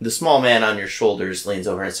that, the small man on your shoulders leans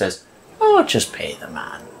over and says, Oh, just pay the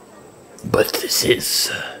man. But this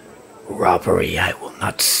is robbery. I will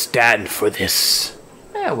not stand for this.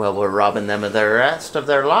 Yeah, well, we're robbing them of the rest of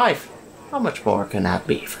their life. How much more can that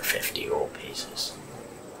be for 50 gold pieces?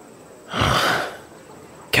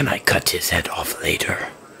 Can I cut his head off later?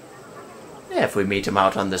 Yeah, if we meet him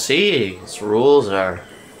out on the sea, his rules are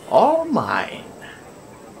all mine.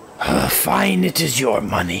 Fine, it is your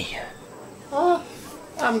money. Oh,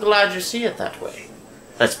 I'm glad you see it that way.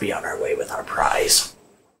 Let's be on our way with our prize.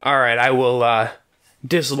 Alright, I will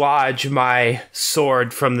dislodge my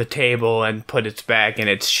sword from the table and put it back in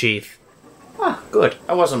its sheath. Ah, good.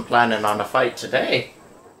 I wasn't planning on a fight today.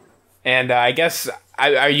 And I guess,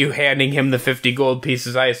 are you handing him the 50 gold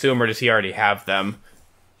pieces, I assume, or does he already have them?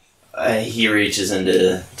 He reaches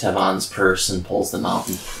into Tevon's purse and pulls them out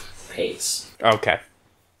and pays. Okay.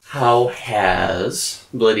 How has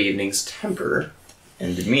Blood Evening's temper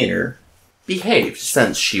and demeanor behaved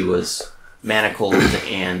since she was manacled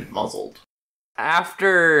and muzzled?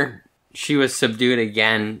 After she was subdued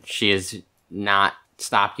again, she has not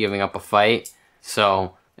stopped giving up a fight.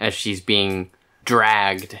 So, as she's being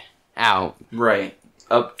dragged out. Right.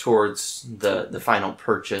 Up towards the final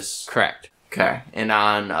purchase. Correct. Okay. And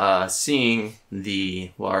on seeing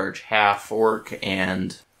the large half-orc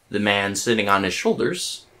and the man sitting on his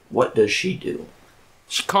shoulders, what does she do?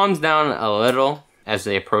 She calms down a little as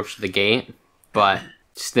they approach the gate, but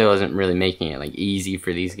still isn't really making it easy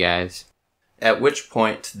for these guys. At which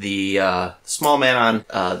point, the small man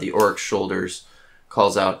on the orc's shoulders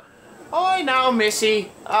calls out, Oi now,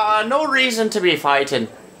 missy. No reason to be fighting.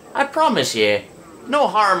 I promise ye, no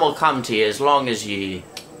harm will come to ye as long as ye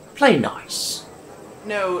Play nice.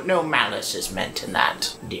 No malice is meant in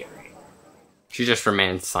that, dearie. She just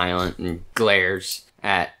remains silent and glares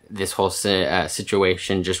at this whole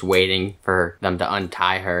situation, just waiting for them to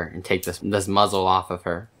untie her and take this muzzle off of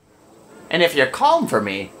her. And if you're calm for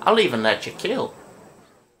me, I'll even let you kill.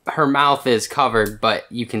 Her mouth is covered, but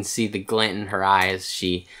you can see the glint in her eyes.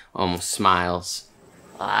 She almost smiles.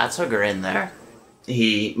 That's a grin there.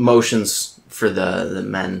 He motions for the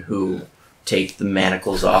men who take the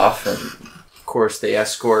manacles off, and of course they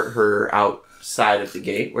escort her outside of the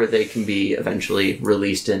gate where they can be eventually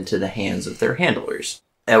released into the hands of their handlers.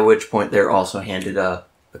 At which point they're also handed a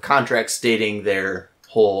contract stating their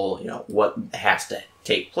whole, what has to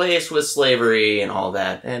take place with slavery and all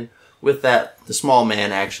that. And with that, the small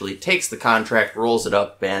man actually takes the contract, rolls it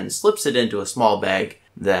up, and slips it into a small bag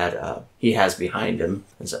that he has behind him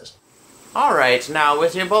and says, "All right, now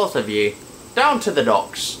with you both of you, down to the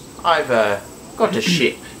docks. I've got a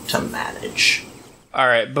ship to manage." All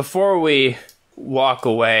right, before we walk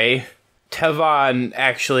away, Tevon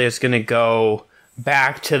actually is going to go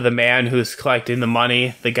back to the man who's collecting the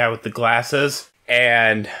money, the guy with the glasses,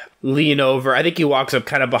 and lean over. I think he walks up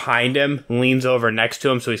kind of behind him, leans over next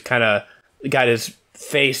to him, so he's kind of got his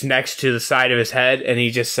face next to the side of his head, and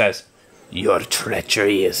he just says, "Your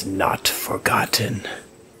treachery is not forgotten."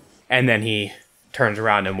 And then he turns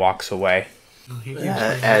around and walks away.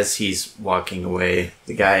 As he's walking away,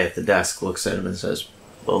 the guy at the desk looks at him and says,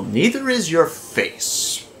 "Well, neither is your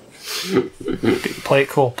face." Play it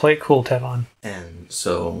cool, Tevon. And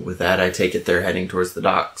so with that, I take it they're heading towards the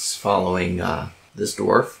docks following this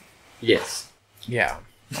dwarf. Yes. Yeah.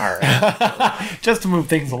 All right. Just to move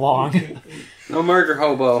things along. No murder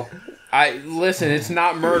hobo. Listen, it's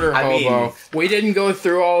not murder hobo. We didn't go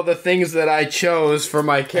through all the things that I chose for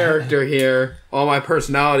my character here, all my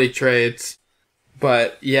personality traits.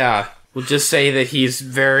 But yeah, we'll just say that he's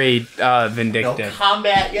very vindictive. No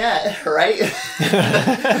combat yet, right?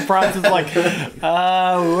 Bronson's like, we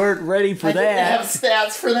weren't ready for I didn't that. have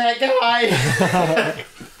stats for that guy.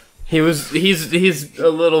 He's a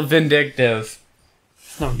little vindictive.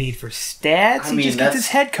 No need for stats. I mean, he just gets his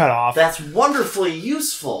head cut off. That's wonderfully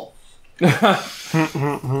useful.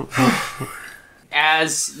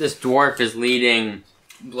 As this dwarf is leading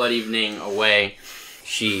Blood Evening away,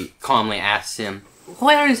 she calmly asks him,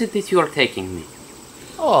 "Where is it that you are taking me?"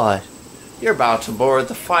 Oh, you're about to board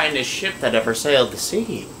the finest ship that ever sailed the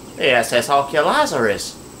sea. The SS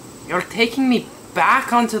Oculazarus. You're taking me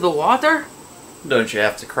back onto the water? Don't you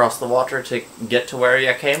have to cross the water to get to where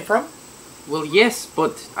you came from? Well, yes,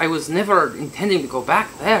 but I was never intending to go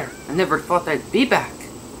back there. I never thought I'd be back.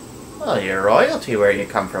 Well, you're royalty where you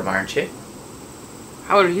come from, aren't you?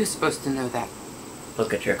 How are you supposed to know that?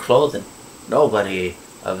 Look at your clothing. Nobody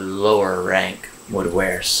of lower rank would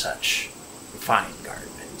wear such fine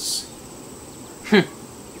garments.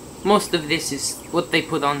 Most of this is what they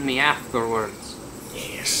put on me afterwards.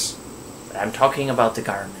 Yes, but I'm talking about the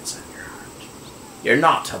garments on your heart. You're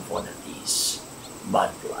not of one of these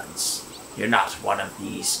mudbloods. You're not one of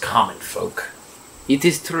these common folk. It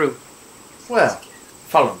is true. Well,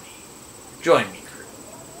 follow me. Join me, crew.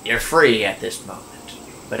 You're free at this moment,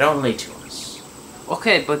 but only to us.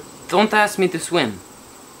 Okay, but don't ask me to swim.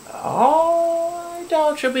 Oh, I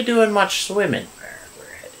doubt you'll be doing much swimming where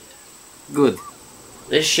we're headed. Good.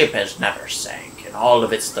 This ship has never sank in all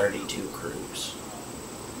of its 32 crews.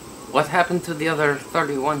 What happened to the other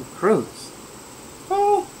 31 crews?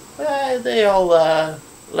 Oh, they all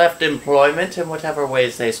left employment in whatever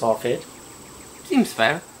ways they saw fit. Seems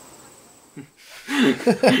fair.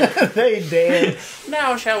 They did.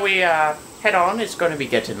 Now, shall we head on? It's going to be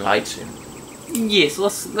getting light soon. Yes,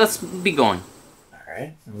 let's be going.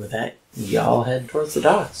 Alright, and with that, y'all head towards the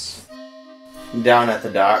docks. Down at the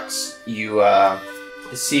docks, you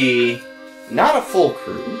see not a full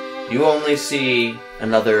crew. You only see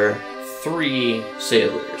another 3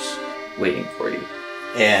 sailors waiting for you.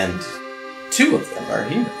 And 2 of them are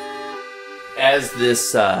here. As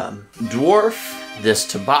this dwarf, this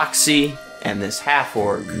tabaxi, and this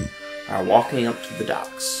half-orc are walking up to the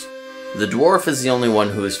docks. The dwarf is the only one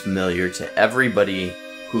who is familiar to everybody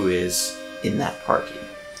who is in that party.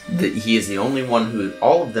 He is the only one who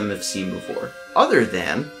all of them have seen before. Other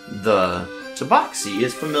than the tabaxi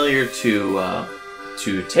is familiar to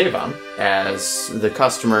Tevon as the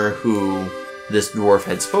customer who this dwarf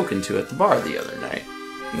had spoken to at the bar the other night.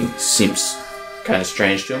 He seems kind of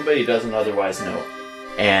strange to him, but he doesn't otherwise know.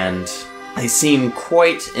 And they seem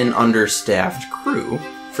quite an understaffed crew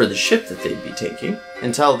for the ship that they'd be taking,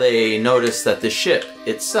 until they notice that the ship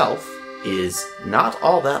itself is not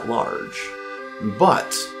all that large.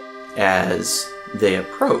 But as they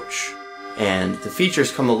approach and the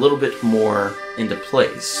features come a little bit more into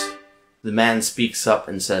place. The man speaks up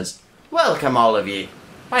and says, "Welcome, all of ye.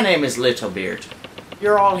 My name is Littlebeard.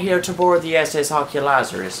 You're all here to board the SS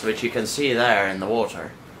Oculazarus, which you can see there in the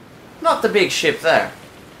water. Not the big ship there,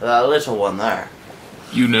 the little one there."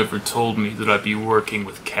 You never told me that I'd be working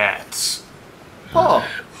with cats. "Oh,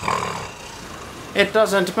 it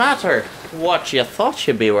doesn't matter what you thought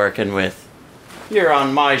you'd be working with. You're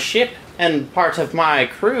on my ship and part of my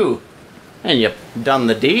crew, and you've done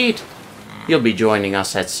the deed. You'll be joining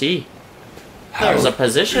us at sea. There's a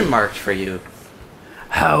position marked for you."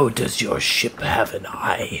 How does your ship have an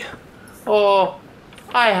eye? "Oh,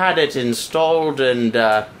 I had it installed and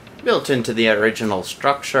built into the original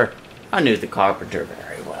structure. I knew the carpenter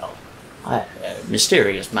very well. A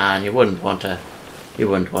mysterious man. You wouldn't want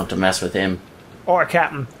to mess with him." Alright,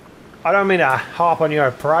 Captain. I don't mean to harp on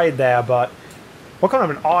your pride there, but what kind of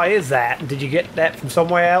an eye is that? Did you get that from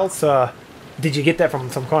somewhere else? Did you get that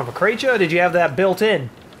from some kind of a creature, or did you have that built in?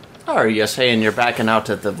 Are you saying you're backing out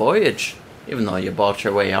of the voyage, even though you bought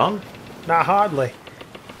your way on? Not hardly.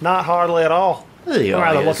 Not hardly at all. The I'm eye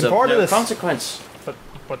rather is looking of forward to no this. consequence.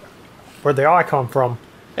 But where'd the eye come from?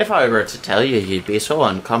 If I were to tell you, you'd be so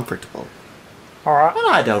uncomfortable. Alright. And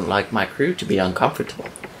I don't like my crew to be uncomfortable.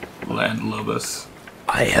 Landlubbus.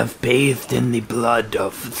 I have bathed in the blood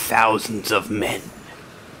of thousands of men.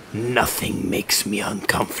 Nothing makes me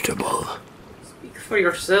uncomfortable. Speak for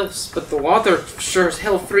yourselves, but the water sure as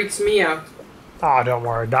hell freaks me out. Oh, don't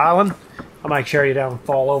worry, darling. I'll make sure you don't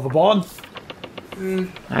fall overboard.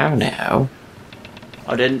 Oh no.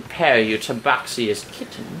 I didn't pair you tabaxi as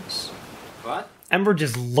kittens. What? Ember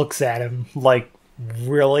just looks at him like,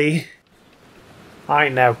 really? I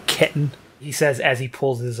ain't no kitten, he says as he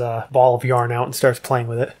pulls his ball of yarn out and starts playing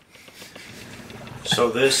with it. So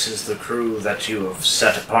this is the crew that you have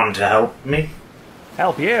set upon to help me?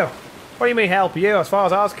 Help you? What do you mean help you? As far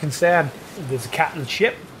as I was concerned, this is the captain's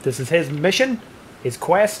ship. This is his mission, his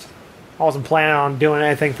quest. I wasn't planning on doing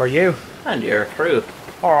anything for you. And your crew.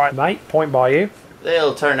 Alright, mate, point by you.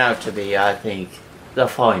 They'll turn out to be, I think, the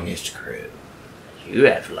finest crew you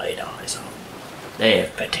have laid eyes on. They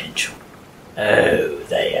have potential. Oh,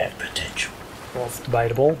 they have potential. Well, it's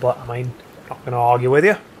debatable, but I mean, not going to argue with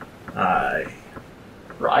you. Aye.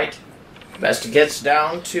 Right. Best gets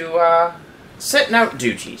down to, setting out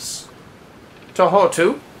duties.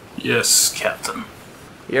 Tohatu, Yes, Captain.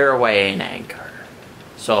 you're weighing anchor.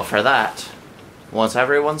 So for that, once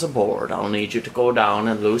everyone's aboard, I'll need you to go down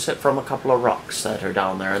and loose it from a couple of rocks that are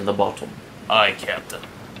down there in the bottom. Aye, Captain.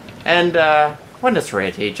 And, when it's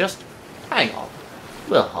ready, just hang on.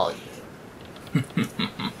 We'll haul you.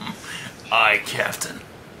 Aye, Captain.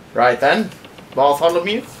 Right then,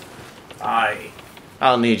 Bartholomew, Aye.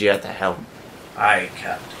 I'll need you at the helm. Aye,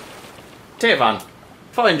 Captain. Tevon,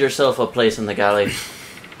 find yourself a place in the galley.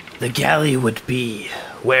 The galley would be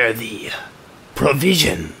where the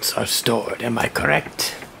provisions are stored, am I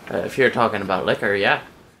correct? If you're talking about liquor, yeah.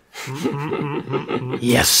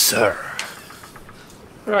 Yes, sir.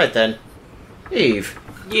 Right then. Eve,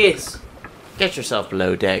 Yes, get yourself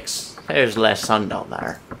below decks. There's less sun down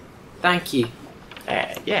there. thank you.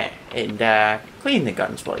 Yeah, and, clean the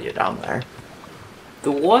guns while you're down there.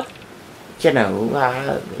 The what? You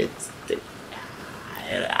know, it's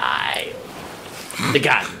the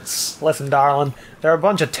guns. Listen, darling, there are a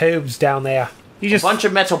bunch of tubes down there. You A just bunch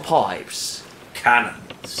of metal pipes.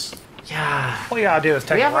 Cannons. Yeah. all you gotta do is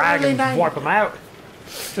take We a haven't rag really and done- wipe them out.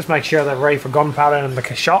 Just make sure they're ready for gunpowder in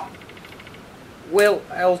the shot. Well,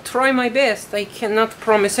 I'll try my best. I cannot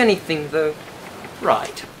promise anything, though.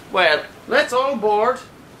 Right. Well, let's all board.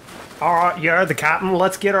 Alright, you're the captain,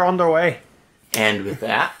 let's get her underway. And with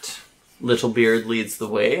that, Littlebeard leads the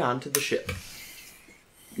way onto the ship.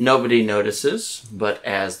 Nobody notices, but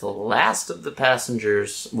as the last of the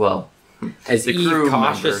passengers, well, As the Eve crew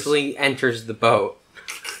cautiously enters the boat.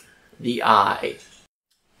 the eye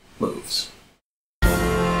moves.